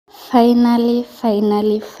Finally,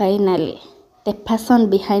 the person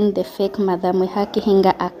behind the fake MWIHAKI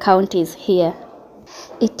HINGA account is here.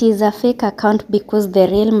 It is a fake account because the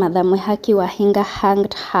real MWIHAKI HINGA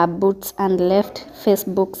hanged her boots and left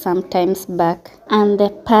Facebook sometimes back. And the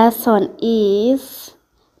person is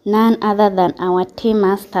none other than our team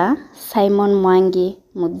master, Simon Mwangi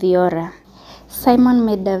Muthiora. Simon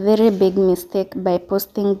made a very big mistake by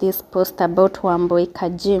posting this post about Wambui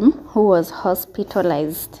Kajim, who was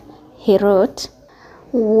hospitalized. He wrote,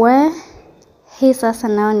 "Where he sasa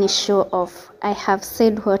now ni show off. I have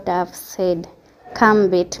said what I have said. Come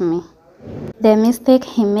beat me." The mistake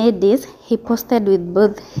he made is he posted with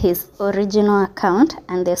both his original account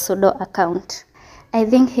and the pseudo account. I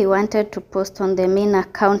think he wanted to post on the main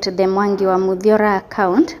account, the Mwangi wa Muthiora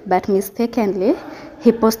account, but mistakenly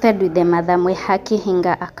he posted with the MWIHAKI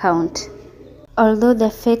HINGA account. Although the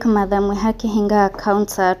fake MWIHAKI HINGA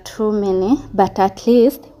accounts are too many, but at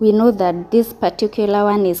least we know that this particular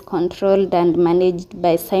one is controlled and managed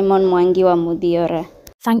by Simon Mwangi wa Muthiora.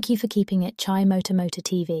 Thank you for keeping it Chai Motor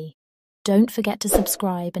TV. Don't forget to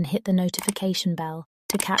subscribe and hit the notification bell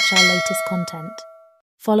to catch our latest content.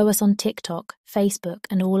 Follow us on TikTok, Facebook,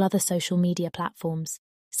 and all other social media platforms.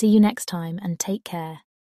 See you next time and take care.